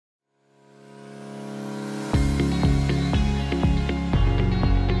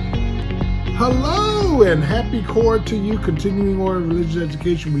Hello and happy Cord to you, continuing order of religious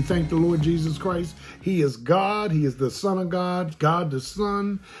education. We thank the Lord Jesus Christ. He is God. He is the Son of God, God the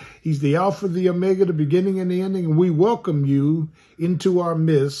Son. He's the Alpha, the Omega, the beginning and the ending. And we welcome you into our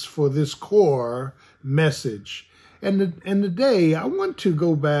midst for this core message. And today I want to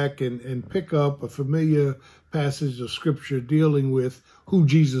go back and pick up a familiar passage of scripture dealing with who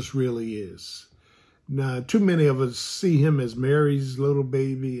Jesus really is. Now, too many of us see him as Mary's little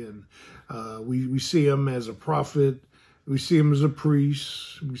baby, and we see him as a prophet. We see him as a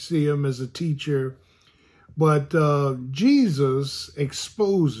priest. We see him as a teacher. But Jesus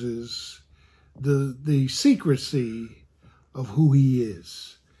exposes the secrecy of who he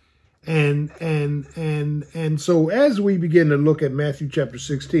is. And so as we begin to look at Matthew chapter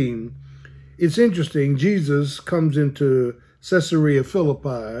 16, it's interesting. Jesus comes into Caesarea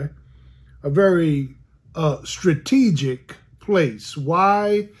Philippi, a very strategic place.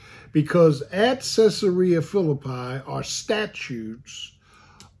 Why? Because at Caesarea Philippi are statues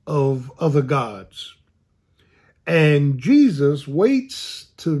of other gods. And Jesus waits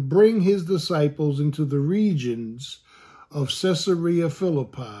to bring his disciples into the regions of Caesarea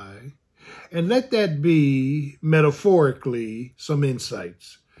Philippi, and let that be, metaphorically, some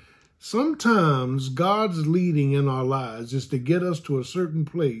insights. Sometimes God's leading in our lives is to get us to a certain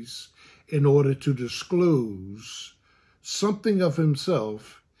place in order to disclose something of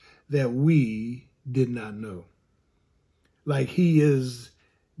himself that we did not know. Like he is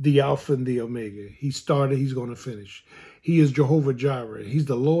the Alpha and the Omega. He started, he's going to finish. He is Jehovah Jireh. He's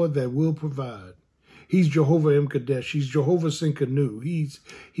the Lord that will provide. He's Jehovah M'Kadesh. He's Jehovah Sinkanu. He's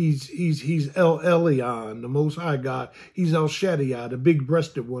El Elyon, the Most High God. He's El Shaddai, the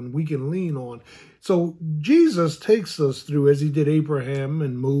big-breasted one we can lean on. So Jesus takes us through, as he did Abraham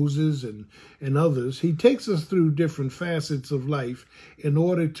and Moses and others, he takes us through different facets of life in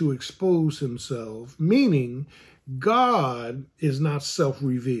order to expose himself, meaning God is not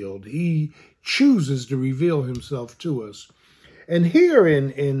self-revealed. He chooses to reveal himself to us. And here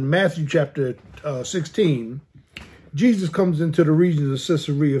in Matthew chapter 16, Jesus comes into the regions of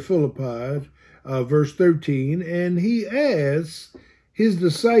Caesarea Philippi, verse 13, and he asks his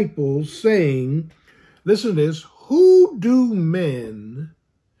disciples, saying, listen to this, who do men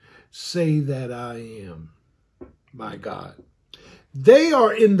say that I am? My God. They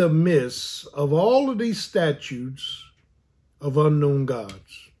are in the midst of all of these statues of unknown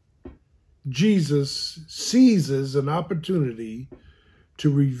gods. Jesus seizes an opportunity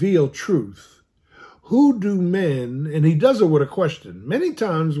to reveal truth. Who do men, and he does it with a question. Many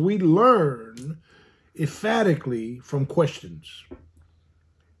times we learn emphatically from questions.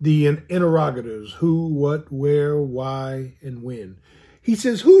 The interrogatives, who, what, where, why, and when. He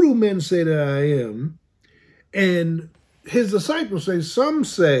says, who do men say that I am? And his disciples say, some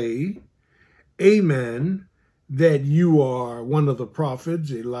say, amen, that you are one of the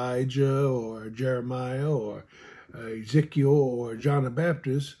prophets, Elijah or Jeremiah or Ezekiel or John the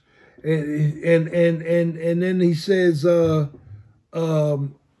Baptist. And then he says, who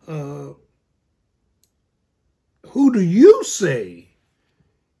do you say?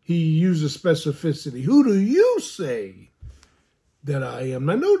 He uses specificity. Who do you say that I am?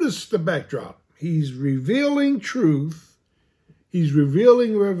 Now notice the backdrop. He's revealing truth. He's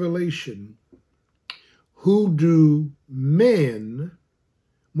revealing revelation. Who do men,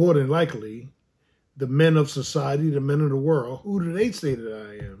 more than likely, the men of society, the men of the world, who do they say that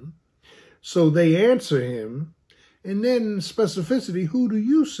I am? So they answer him, and then specificity, who do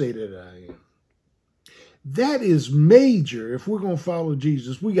you say that I am? That is major. If we're going to follow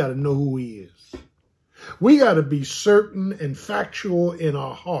Jesus, we got to know who he is. We got to be certain and factual in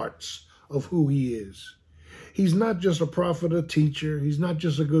our hearts of who he is. He's not just a prophet or teacher. He's not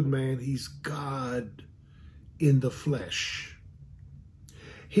just a good man. He's God in the flesh.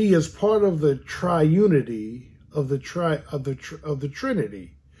 He is part of the triunity of the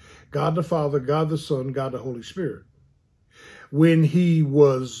Trinity. God the Father, God the Son, God the Holy Spirit. When he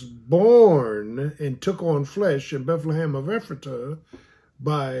was born and took on flesh in Bethlehem of Ephratah,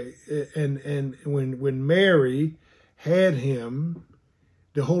 when Mary had him,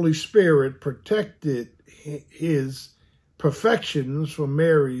 the Holy Spirit protected his perfections from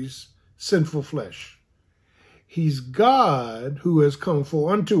Mary's sinful flesh. He's God who has come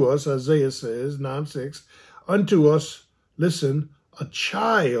for unto us, Isaiah says, 9:6, unto us, listen, a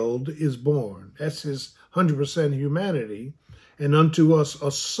child is born. That's his 100% humanity. And unto us a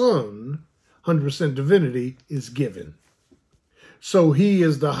son, 100% divinity, is given. So he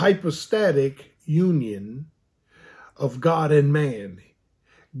is the hypostatic union of God and man.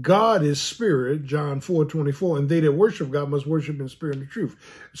 God is spirit, John 4:24, and they that worship God must worship in spirit and truth.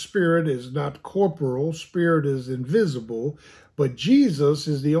 Spirit is not corporal, spirit is invisible, but Jesus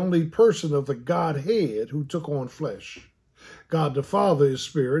is the only person of the Godhead who took on flesh. God the Father is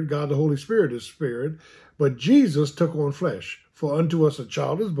spirit, God the Holy Spirit is spirit, but Jesus took on flesh. For unto us a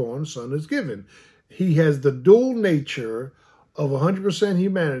child is born, a son is given. He has the dual nature of 100%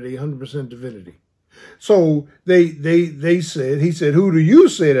 humanity, 100% divinity. So he said, who do you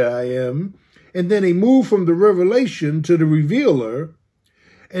say that I am? And then he moved from the revelation to the revealer.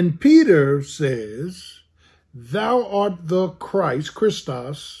 And Peter says, thou art the Christ,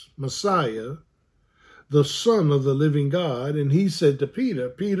 Christos, Messiah, the Son of the living God. And he said to Peter,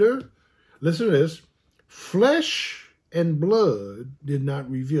 Peter, listen to this, flesh and blood did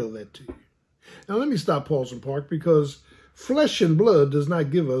not reveal that to you. Now let me stop, pause, and park, because flesh and blood does not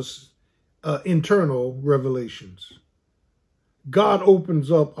give us internal revelations. God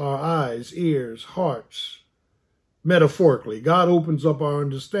opens up our eyes, ears, hearts, metaphorically. God opens up our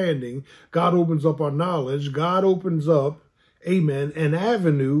understanding. God opens up our knowledge. God opens up, amen, an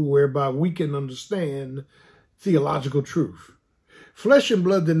avenue whereby we can understand theological truth. Flesh and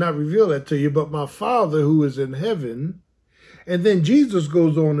blood did not reveal that to you, but my Father who is in heaven. And then Jesus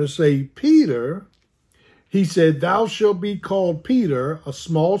goes on to say, Peter, he said, thou shalt be called Peter, a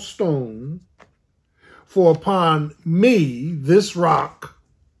small stone, for upon me, this rock,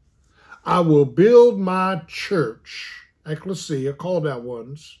 I will build my church, ecclesia, called out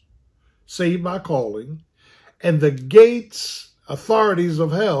ones, saved by calling, and the gates, authorities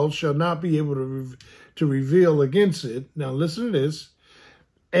of hell shall not be able to reveal against it. Now listen to this.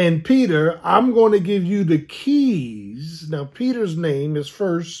 And Peter, I'm going to give you the keys. Now Peter's name is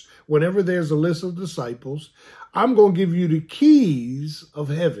first. Whenever there's a list of disciples, I'm going to give you the keys of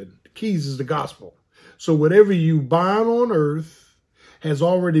heaven. The keys is the gospel. So whatever you bind on earth has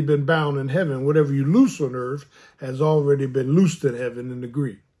already been bound in heaven. Whatever you loose on earth has already been loosed in heaven in the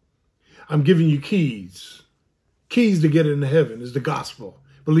Greek. I'm giving you keys. Keys to get into heaven is the gospel.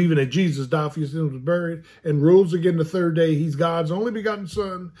 Believing that Jesus died for your sins, was buried, and rose again the third day. He's God's only begotten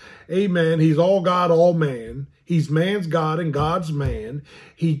Son. Amen. He's all God, all man. He's man's God and God's man.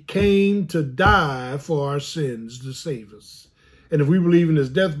 He came to die for our sins to save us. And if we believe in his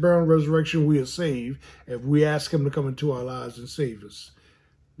death, burial, and resurrection, we are saved if we ask him to come into our lives and save us.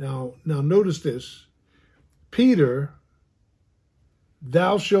 Now notice this. Peter,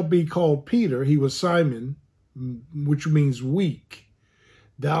 thou shalt be called Peter. He was Simon, which means weak.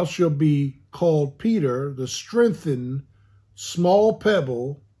 Thou shalt be called Peter, the strengthened small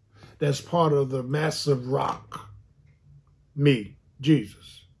pebble that's part of the massive rock. Me,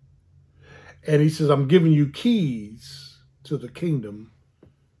 Jesus. And he says, I'm giving you keys to the kingdom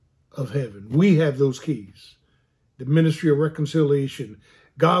of heaven. We have those keys. The ministry of reconciliation.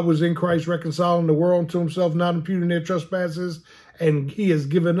 God was in Christ reconciling the world unto himself, not imputing their trespasses. And he has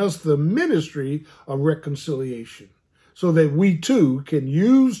given us the ministry of reconciliation, so that we too can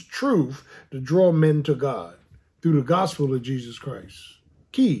use truth to draw men to God through the gospel of Jesus Christ.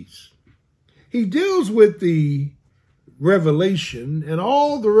 Keys. He deals with the revelation and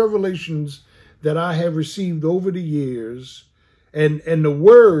all the revelations that I have received over the years. And the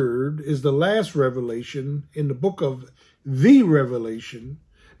word is the last revelation in the book of the Revelation.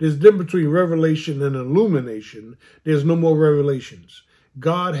 There's a difference between revelation and illumination. There's no more revelations.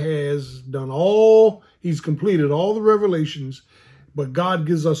 God has done he's completed all the revelations, but God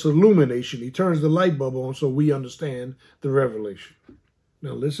gives us illumination. He turns the light bulb on so we understand the revelation.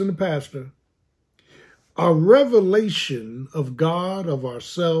 Now listen to Pastor. Our revelation of God, of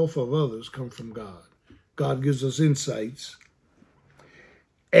ourselves, of others come from God. God gives us insights.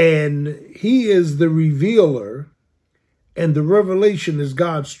 And he is the revealer, and the revelation is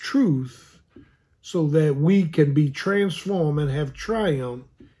God's truth, so that we can be transformed and have triumph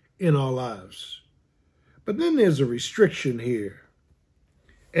in our lives. But then there's a restriction here.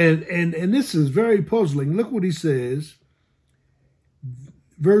 And this is very puzzling. Look what he says.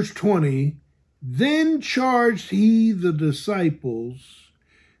 Verse 20, then charged he the disciples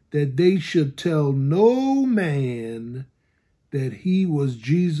that they should tell no man that he was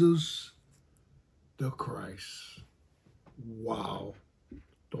Jesus the Christ. Wow.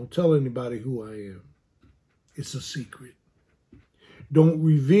 Don't tell anybody who I am. It's a secret. Don't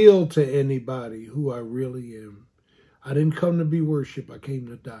reveal to anybody who I really am. I didn't come to be worshiped. I came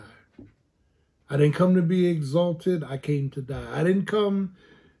to die. I didn't come to be exalted. I came to die. I didn't come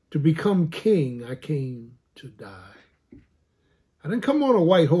to become king. I came to die. I didn't come on a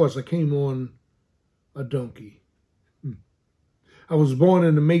white horse. I came on a donkey. I was born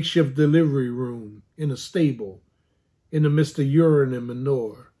in a makeshift delivery room in a stable in the midst of urine and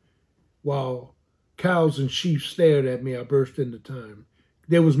manure. While cows and sheep stared at me, I burst into time.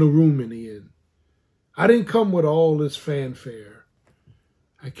 There was no room in the inn. I didn't come with all this fanfare.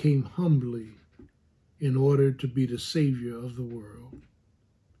 I came humbly in order to be the Savior of the world.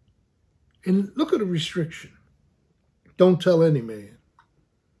 And look at the restriction. Don't tell any man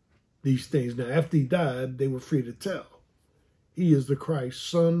these things. Now, after he died, they were free to tell. He is the Christ,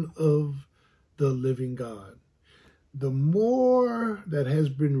 Son of the living God. The more that has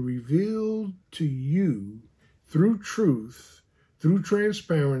been revealed to you through truth, through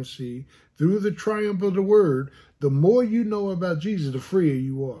transparency, through the triumph of the word, the more you know about Jesus, the freer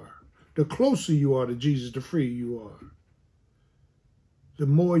you are. The closer you are to Jesus, the freer you are. The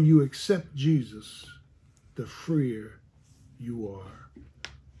more you accept Jesus, the freer you are.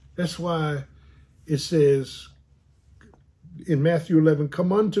 That's why it says in Matthew 11,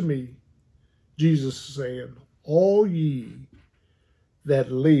 come unto me, Jesus is saying, all ye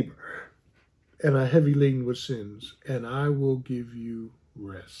that labor and are heavy laden with sins, and I will give you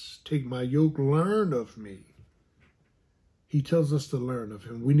rest. Take my yoke, learn of me. He tells us to learn of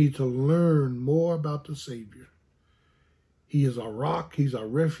him. We need to learn more about the Savior. He is our rock. He's our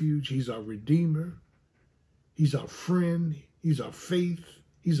refuge. He's our redeemer. He's our friend. He's our faith.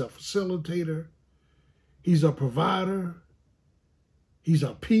 He's our facilitator. He's our provider. He's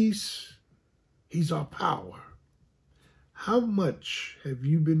our peace. He's our power. How much have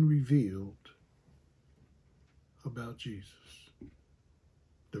you been revealed about Jesus?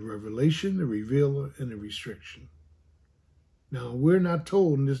 The revelation, the revealer, and the restriction. Now, we're not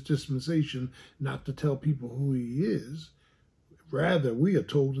told in this dispensation not to tell people who he is. Rather, we are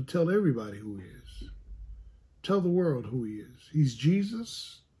told to tell everybody who he is. Tell the world who he is. He's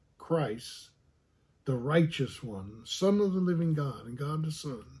Jesus Christ, the righteous one, Son of the living God, and God the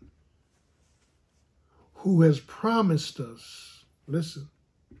Son, who has promised us, listen,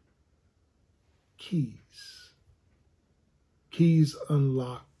 keys. Keys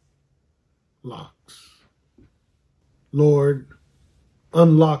unlock locks. Lord,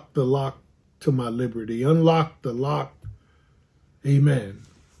 unlock the lock to my liberty. Unlock the lock, amen,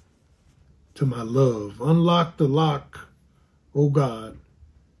 to my love. Unlock the lock, oh God,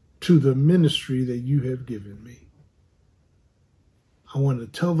 to the ministry that you have given me. I want to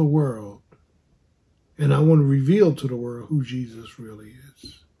tell the world, and I want to reveal to the world who Jesus really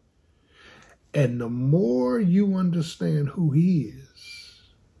is. And the more you understand who he is,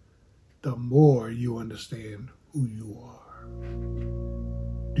 the more you understand who you are.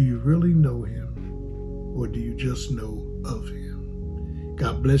 Do you really know him, or do you just know of him?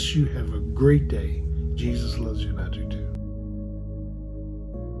 God bless you. Have a great day. Jesus loves you, and I do too.